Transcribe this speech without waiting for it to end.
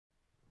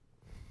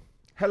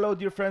Hello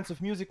dear friends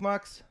of Music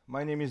Max,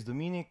 my name is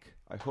Dominic,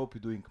 I hope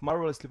you're doing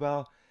marvelously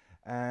well,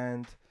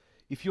 and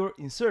if you're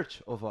in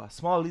search of a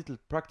small little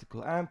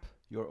practical amp,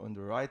 you're on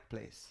the right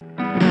place.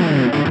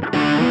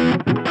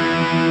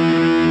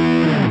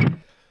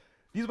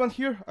 This one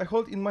here I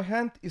hold in my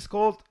hand is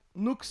called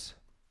NUX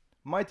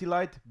Mighty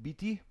Lite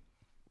BT,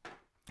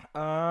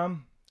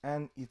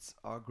 and it's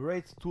a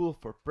great tool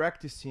for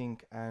practicing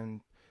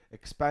and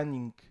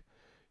expanding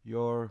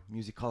your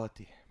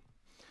musicality.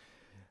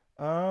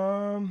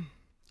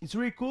 It's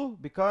really cool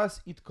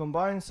because it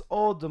combines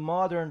all the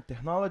modern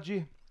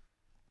technology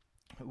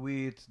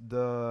with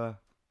the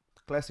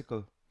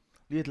classical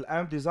little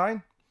amp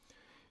design.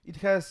 It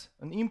has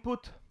an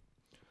input,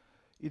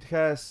 it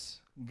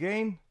has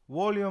gain,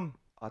 volume,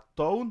 a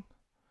tone,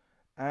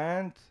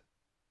 and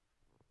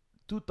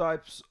two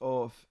types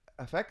of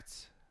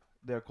effects.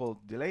 They're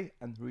called delay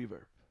and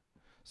reverb.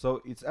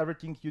 So it's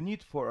everything you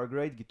need for a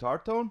great guitar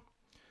tone,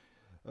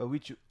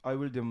 which I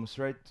will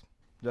demonstrate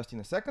just in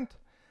a second.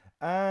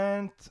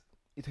 And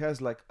it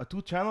has like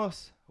two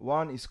channels.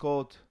 One is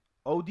called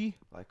OD,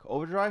 like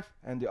overdrive,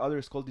 and the other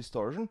is called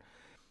distortion.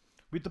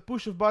 With the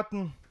push of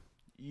button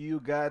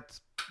you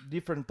get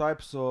different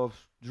types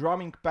of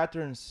drumming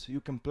patterns you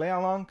can play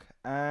along,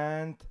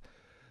 and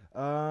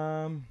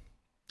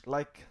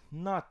like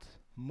not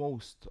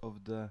most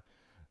of the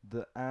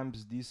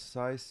amps this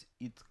size,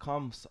 it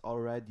comes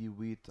already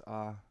with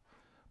a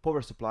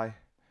power supply,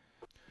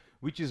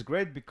 which is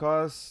great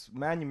because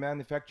many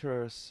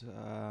manufacturers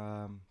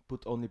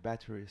put only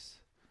batteries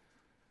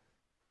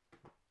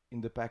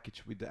in the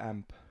package with the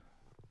amp,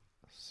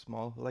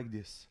 small like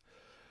this.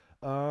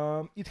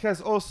 It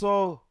has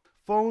also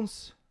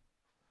phones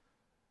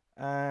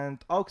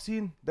and aux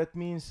in. That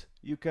means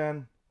you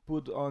can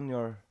put on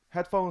your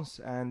headphones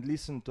and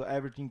listen to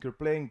everything you're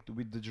playing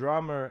with the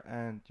drummer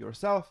and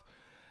yourself.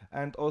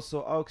 And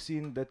also aux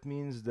in, that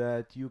means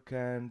that you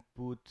can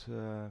put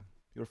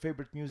your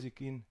favorite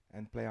music in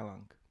and play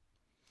along.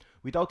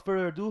 Without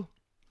further ado,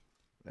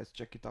 let's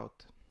check it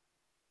out.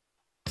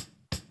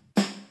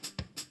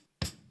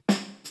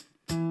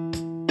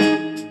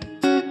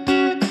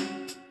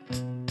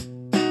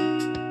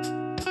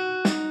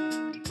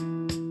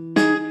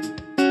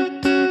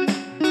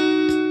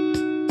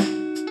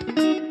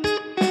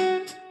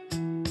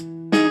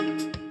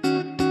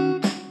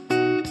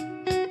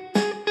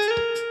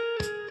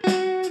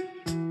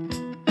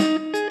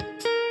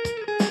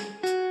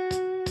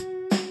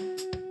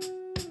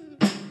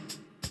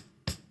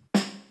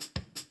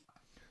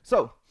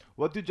 So,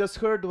 what you just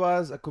heard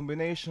was a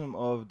combination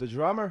of the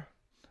drummer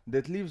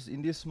that lives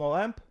in this small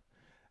amp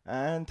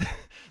and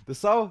the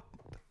sound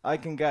I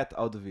can get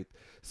out of it.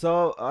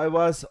 So I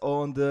was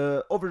on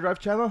the overdrive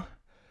channel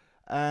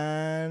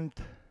and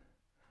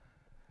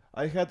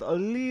I had a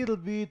little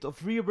bit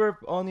of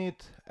reverb on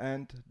it,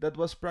 and that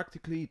was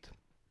practically it.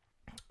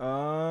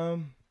 I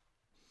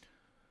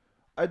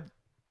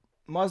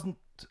mustn't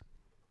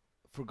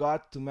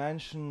forgot to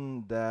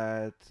mention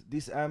that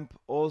this amp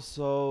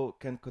also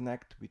can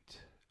connect with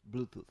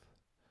Bluetooth.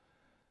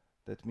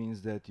 That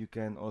means that you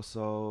can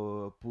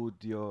also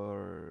put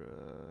your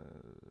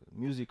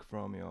music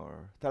from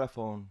your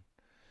telephone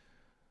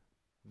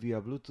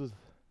via Bluetooth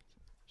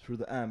through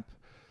the amp.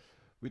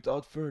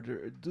 Without further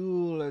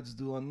ado, let's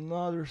do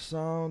another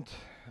sound.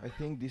 I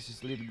think this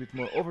is a little bit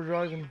more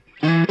overdriven.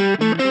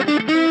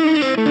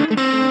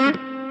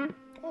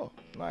 Oh,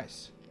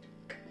 nice.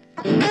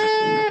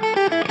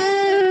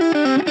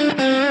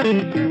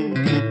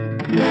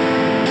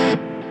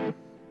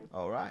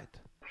 Alright.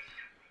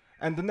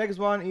 And the next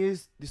one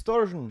is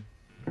distortion.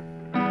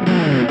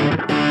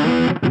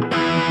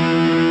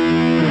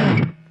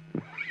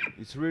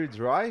 It's really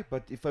dry,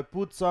 but if I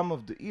put some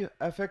of the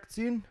effects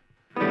in,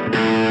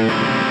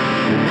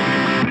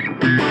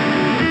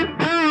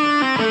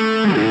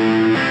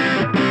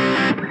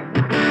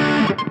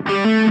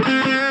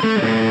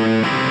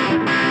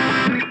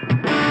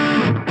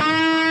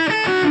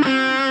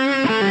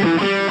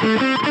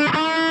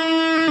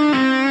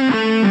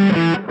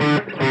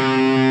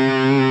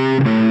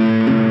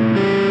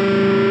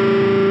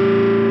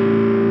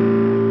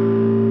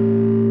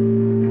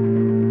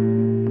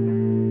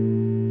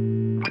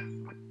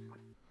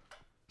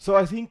 so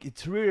I think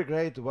it's really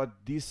great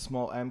what this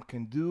small amp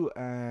can do,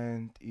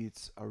 and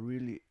it's a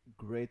really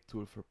great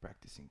tool for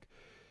practicing.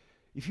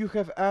 If you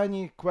have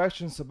any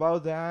questions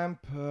about the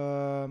amp,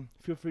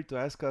 feel free to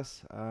ask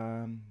us,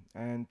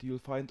 and you'll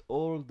find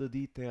all the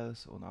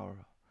details on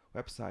our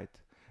website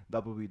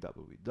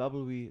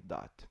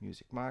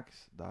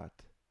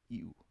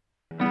www.musicmax.eu.